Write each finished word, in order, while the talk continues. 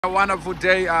A wonderful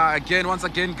day once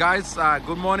again, guys.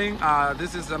 Good morning.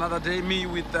 This is another day. Me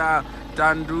with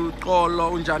Tandu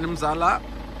Kolo Unjani Mzala.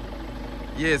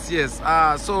 Yes.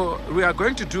 So we are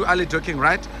going to do early jogging,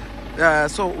 right?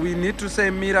 So we need to say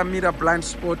mirror blind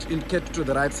spot, indicate to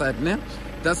the right side. Ne?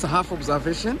 That's half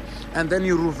observation, and then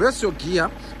you reverse your gear,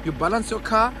 you balance your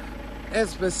car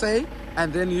as per se,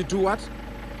 and then you do what?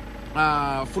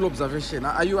 Full observation.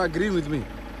 Are you agreeing with me?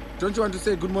 Don't you want to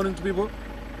say good morning to people?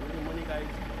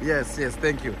 Yes,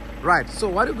 thank you. Right, so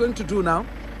what are you going to do now?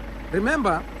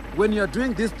 Remember, when you're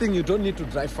doing this thing, you don't need to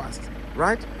drive fast,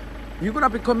 right? You're going to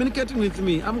be communicating with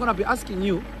me. I'm going to be asking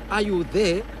you, are you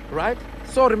there, right?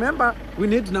 So remember, we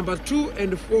need number 2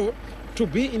 and 4 to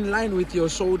be in line with your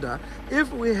shoulder.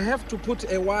 If we have to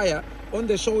put a wire on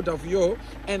the shoulder of your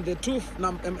and the tooth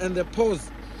and the pose,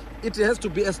 it has to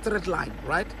be a straight line,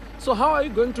 right? So how are you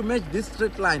going to match this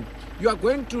straight line? You are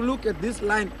going to look at this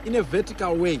line in a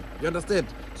vertical way. You understand?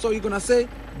 So you're going to say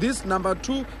this number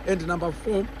 2 and number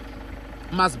 4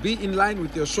 must be in line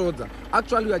with your shoulder.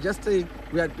 Actually, we are just saying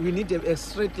we need a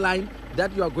straight line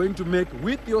that you are going to make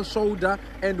with your shoulder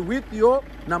and with your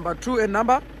number 2 and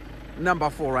number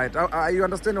 4, right? You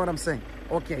understand what I'm saying?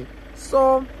 Okay.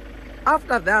 So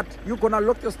after that, you're going to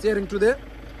lock your steering to the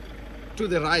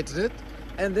right, right?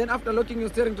 And then after locking your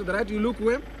steering to the right, you look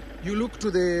where? You look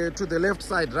to the left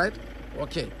side, right?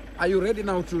 Okay. Are you ready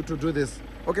now to do this?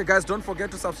 Okay, guys, don't forget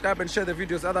to subscribe and share the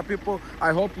videos with other people.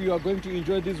 I hope you are going to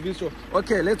enjoy this video.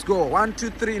 Okay, let's go. 1,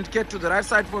 2, 3, indicate to the right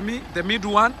side for me. The mid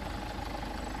one.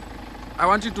 I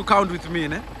want you to count with me,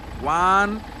 ne?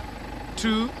 1,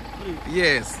 2, 3.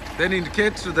 Yes. Then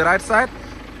indicate to the right side.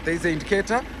 There is an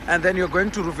indicator. And then you're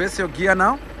going to reverse your gear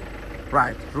now.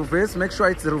 Right, reverse, make sure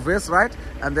it's the reverse, right?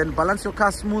 And then balance your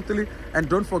car smoothly, and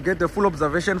don't forget the full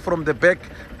observation from the back.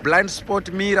 Blind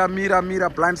spot, mirror,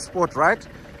 blind spot, right?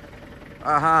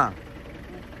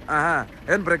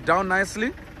 And break down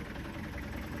nicely.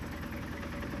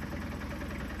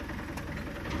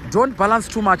 Don't balance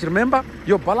too much. Remember,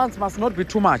 your balance must not be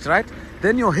too much, right?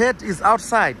 Then your head is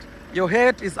outside. Your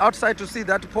head is outside to see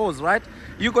that pose, right?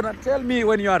 You're gonna tell me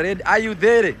when you are ready. Are you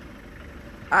there?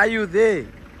 Are you there?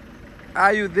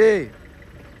 Are you there?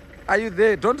 Are you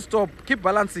there? Don't stop. Keep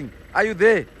balancing. Are you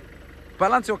there?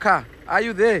 Balance your car. Are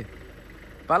you there?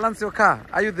 Balance your car.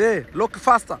 Are you there? Look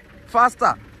faster.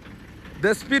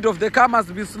 The speed of the car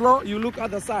must be slow. You look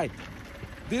other side.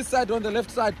 This side on the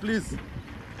left side, please.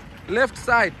 Left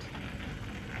side.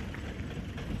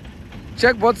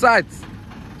 Check both sides.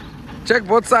 Check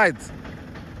both sides.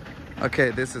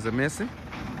 Okay, this is a messy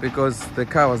because the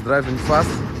car was driving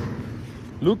fast.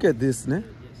 Look at this, ne?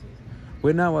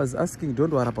 When I was asking,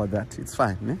 don't worry about that. It's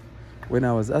fine, ne? When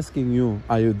I was asking you,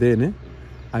 are you there, ne?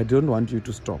 I don't want you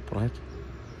to stop, right?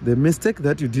 The mistake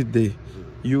that you did there,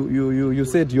 you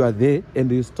said you are there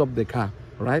and you stopped the car,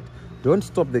 right? Don't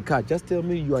stop the car. Just tell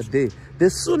me you are there.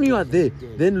 The soon you are there,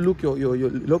 then lock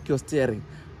your steering.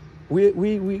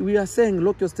 We are saying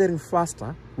lock your steering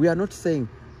faster. We are not saying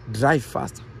drive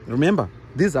faster. Remember,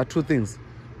 these are two things.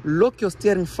 Lock your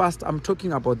steering fast. I'm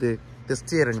talking about the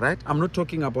steering, right? I'm not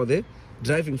talking about the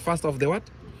driving fast of the what?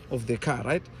 Of the car,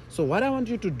 right? So what I want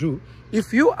you to do,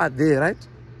 if you are there, right?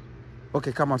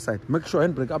 Okay, come outside. Make sure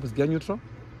handbrake up is gear neutral.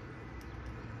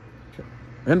 Okay.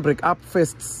 Handbrake up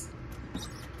first.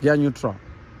 Gear neutral.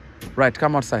 Right,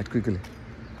 come outside quickly.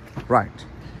 Right.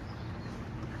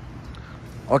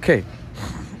 Okay.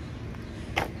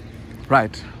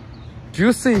 Right. Do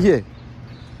you see here?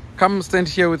 Come stand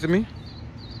here with me.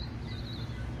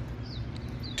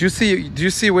 Do you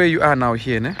see where you are now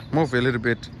here, ne? Move a little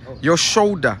bit. Your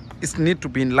shoulder need to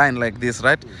be in line like this,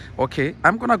 right? Okay,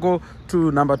 I'm gonna go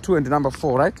to number 2 and number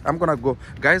 4, right? I'm gonna go.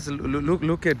 Guys,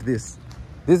 look at this.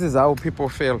 This is how people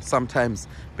fail sometimes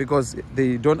because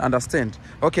they don't understand.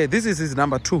 Okay, this is his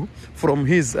number 2 from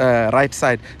his right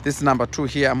side. This is number 2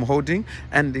 here I'm holding,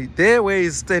 and there where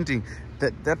he's standing,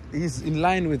 that is in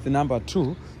line with the number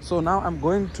 2. So now I'm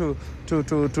going to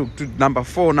number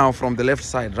 4 now from the left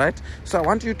side, right? So I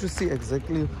want you to see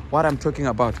exactly what I'm talking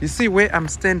about. You see where I'm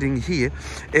standing here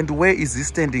and where is he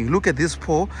standing? Look at this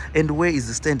pole and where is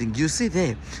he standing? You see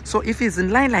there? So if he's in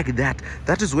line like that,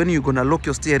 that is when you're gonna lock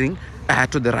your steering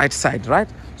to the right side, right?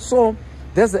 So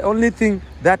that's the only thing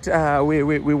that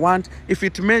we want. If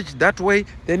it matches that way,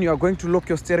 then you are going to lock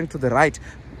your steering to the right.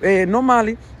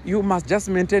 Normally, you must just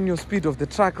maintain your speed of the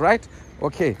truck, right?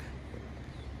 Okay.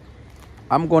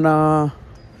 I'm gonna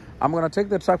take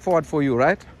the truck forward for you,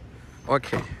 right?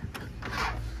 Okay.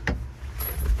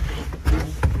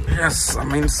 Yes,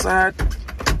 I'm inside.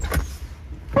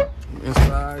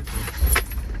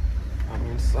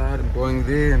 I'm going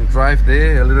there and drive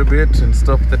there a little bit and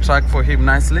stop the truck for him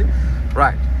nicely.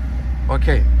 Right.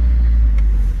 Okay.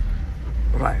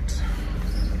 Right.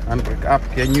 Handbrake up,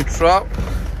 gear neutral.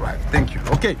 Right, thank you.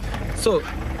 Okay, so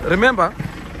remember,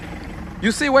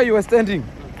 you see where you were standing.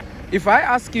 If I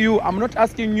ask you, I'm not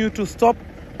asking you to stop.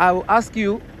 I will ask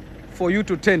you for you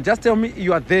to turn. Just tell me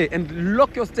you are there and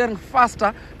lock your steering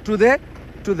faster to the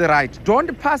right.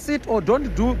 Don't pass it or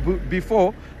don't do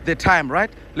before the time,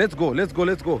 right? Let's go, let's go,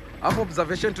 let's go. Up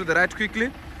observation to the right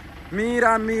quickly.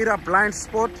 Mirror, blind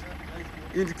spot.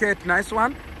 Indicate, nice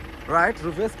one. Right,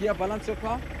 reverse gear, balance your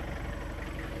car.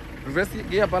 Reverse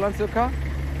gear, balance your car.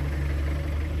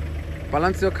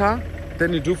 Balance your car.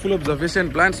 Then you do full observation,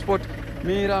 blind spot.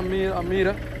 Mirror.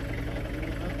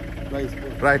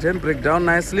 Right hand, break down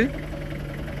nicely.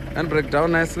 And break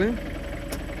down nicely.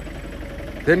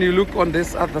 Then you look on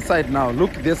this other side now.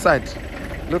 Look this side.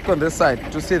 Look on this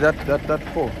side to see that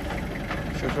pole.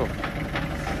 Sure.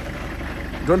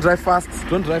 Don't drive fast.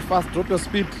 Don't drive fast. Drop your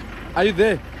speed. Are you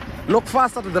there? Look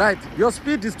faster to the right. Your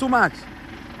speed is too much.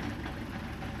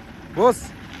 Boss,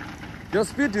 your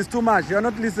speed is too much. You're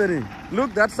not listening.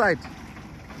 Look that side.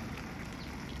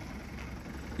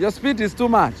 Your speed is too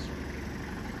much.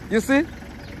 You see?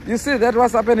 You see that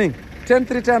what's happening? Turn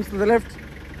 3 times to the left.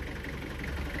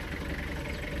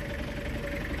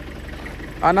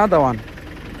 Another one.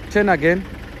 Turn again.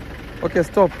 Okay,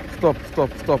 stop.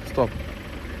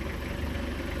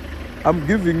 I'm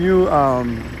giving you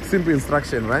simple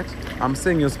instruction, right? I'm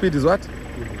saying your speed is what?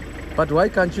 But why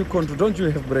can't you control? Don't you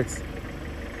have brakes?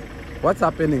 What's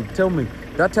happening? Tell me.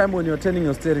 That time when you're turning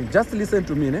your steering, just listen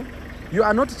to me, né? You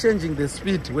are not changing the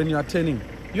speed when you are turning.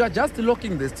 You are just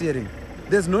locking the steering.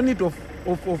 There's no need of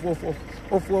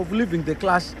leaving the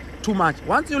clutch too much.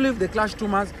 Once you leave the clutch too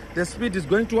much, the speed is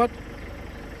going to what?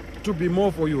 To be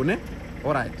more for you, né?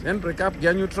 All right. Handbrake up,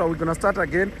 gear neutral. We're gonna start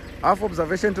again. Half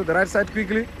observation to the right side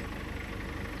quickly.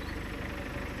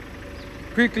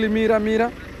 Quickly,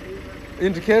 mirror.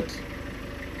 Indicate.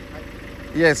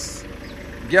 Yes.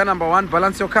 Gear number 1,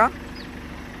 balance your car.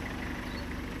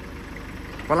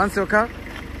 Balance your car.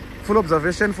 Full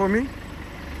observation for me.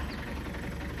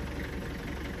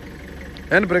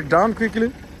 And break down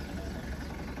quickly.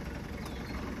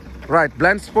 Right,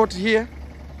 blind spot here.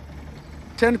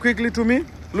 Turn quickly to me.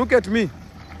 Look at me.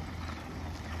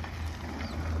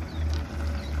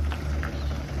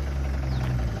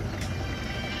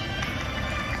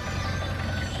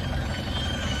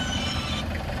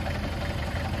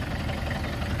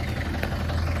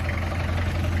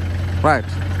 Right.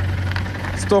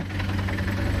 Stop.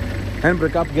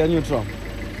 Handbrake up, gear neutral.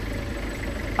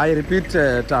 I repeat,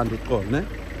 Tandu,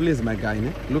 please, my guy,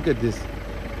 ne? Look at this.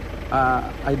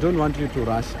 I don't want you to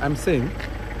rush. I'm saying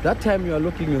that time you are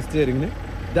locking your steering, ne?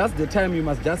 That's the time you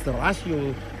must just rush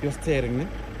your steering. Ne?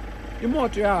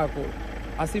 Imoto yako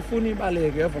asifuni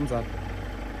ibaleke yavomza.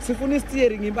 Sifuni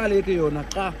steering ibaleke yona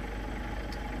xa.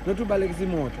 Not ubalekisa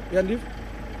imoto. Uyandif?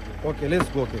 Okay, let's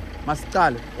go. Okay.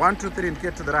 Masiqale. 1 2 3 and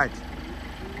get to the right.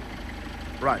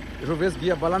 Right. Reverse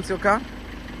gear, balance your car.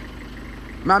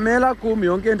 Mamela kumi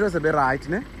yonke into ezebe right,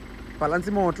 ne? Balance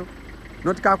imoto.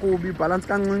 Not kakubi, balance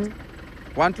kancinci.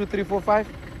 1 2 3 4 5.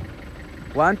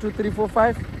 1 2 3 4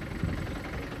 5.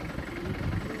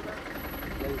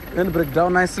 And break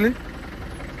down nicely.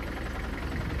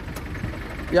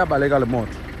 Iyabaleka le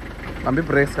moto. Bamba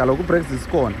brakes kaloku brakes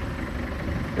zikhona.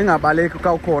 Ingabaleki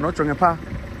ka ukhona ojonge pha.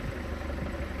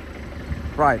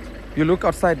 Right. You look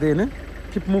outside there, ne?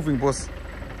 Keep moving, boss.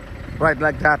 Right,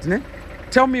 like that, ne?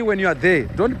 Tell me when you are there.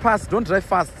 Don't pass, don't drive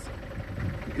fast.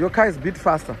 Your car is a bit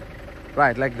faster.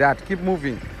 Right, like that. Keep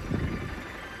moving.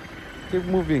 Keep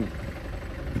moving.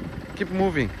 Keep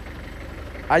moving.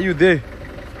 Are you there?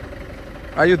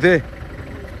 Are you there?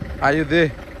 Are you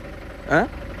there? Huh?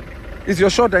 Is your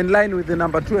shoulder in line with the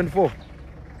number 2 and 4?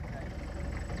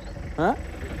 Huh?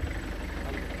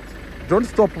 Don't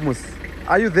stop, Mus.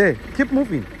 Are you there? Keep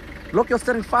moving. Lock your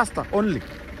steering faster only.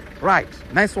 Right.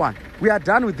 Nice one. We are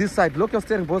done with this side. Lock your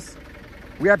steering, boss.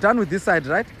 We are done with this side,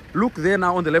 right? Look there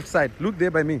now on the left side. Look there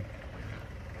by me.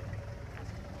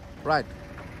 Right.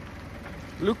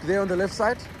 Look there on the left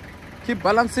side. Keep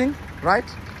balancing, right?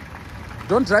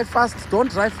 Don't drive fast. Don't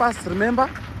drive fast. Remember,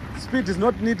 speed is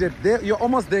not needed. There, you're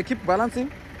almost there. Keep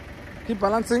balancing. Keep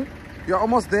balancing. You're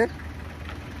almost there.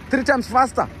 3 times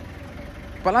faster.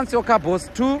 Balance your car, boss.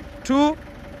 2, 2.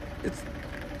 It's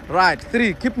right.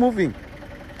 3. Keep moving.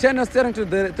 Turn your steering to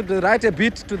the right a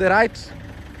bit. To the right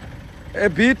a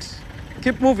bit.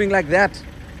 Keep moving like that.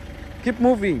 Keep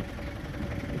moving.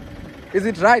 Is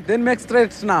it right? Then make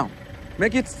straight now.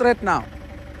 Make it straight now.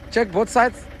 Check both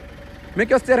sides. Make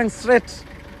your steering straight.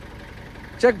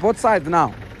 Check both sides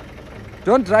now.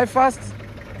 Don't drive fast.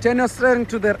 Turn your steering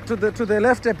to the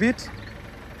left a bit.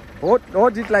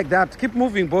 Hold it like that. Keep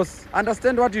moving, boss.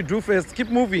 Understand what you do first. Keep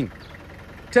moving.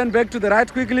 Turn back to the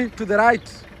right quickly. To the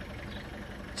right.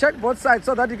 Check both sides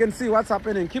so that you can see what's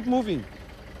happening. Keep moving.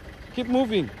 Keep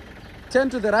moving. Turn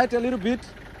to the right a little bit.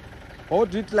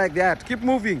 Hold it like that. Keep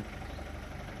moving.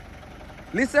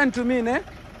 Listen to me, ne?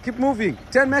 Keep moving.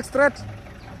 Turn back straight.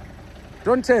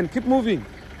 Don't turn. Keep moving.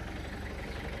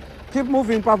 Keep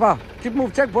moving, Papa. Keep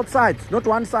moving. Check both sides, not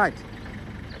one side.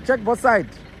 Check both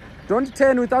sides. Don't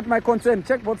turn without my consent.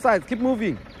 Check both sides. Keep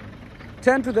moving.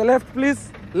 Turn to the left,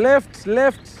 please. Left,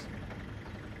 left.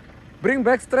 Bring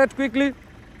back straight quickly.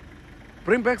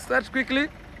 Bring back straight quickly.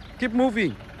 Keep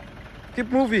moving.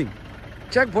 Keep moving.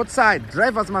 Check both sides.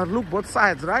 Drivers must look both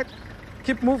sides, right?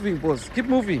 Keep moving, boss. Keep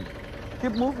moving.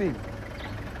 Keep moving.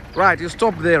 Right, you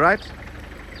stop there, right?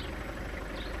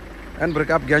 And break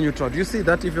up gear neutral. You see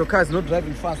that if your car is not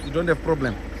driving fast, you don't have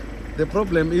problem. The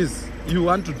problem is you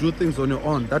want to do things on your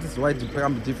own. That is why it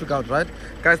becomes difficult, right?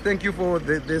 Guys, thank you for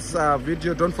this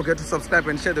video. Don't forget to subscribe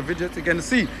and share the video. You can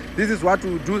see this is what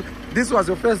we do. This was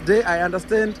your first day. I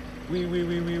understand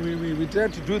we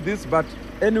tried to do this, but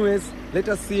anyways, let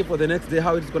us see for the next day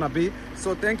how it's gonna be.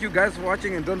 So thank you guys for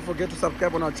watching, and don't forget to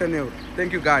subscribe on our channel.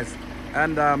 Thank you guys.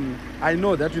 And I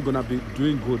know that we're gonna be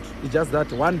doing good. It's just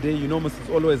that one day, you know, it's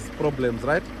always problems,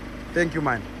 right? Thank you,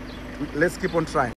 man. Let's keep on trying.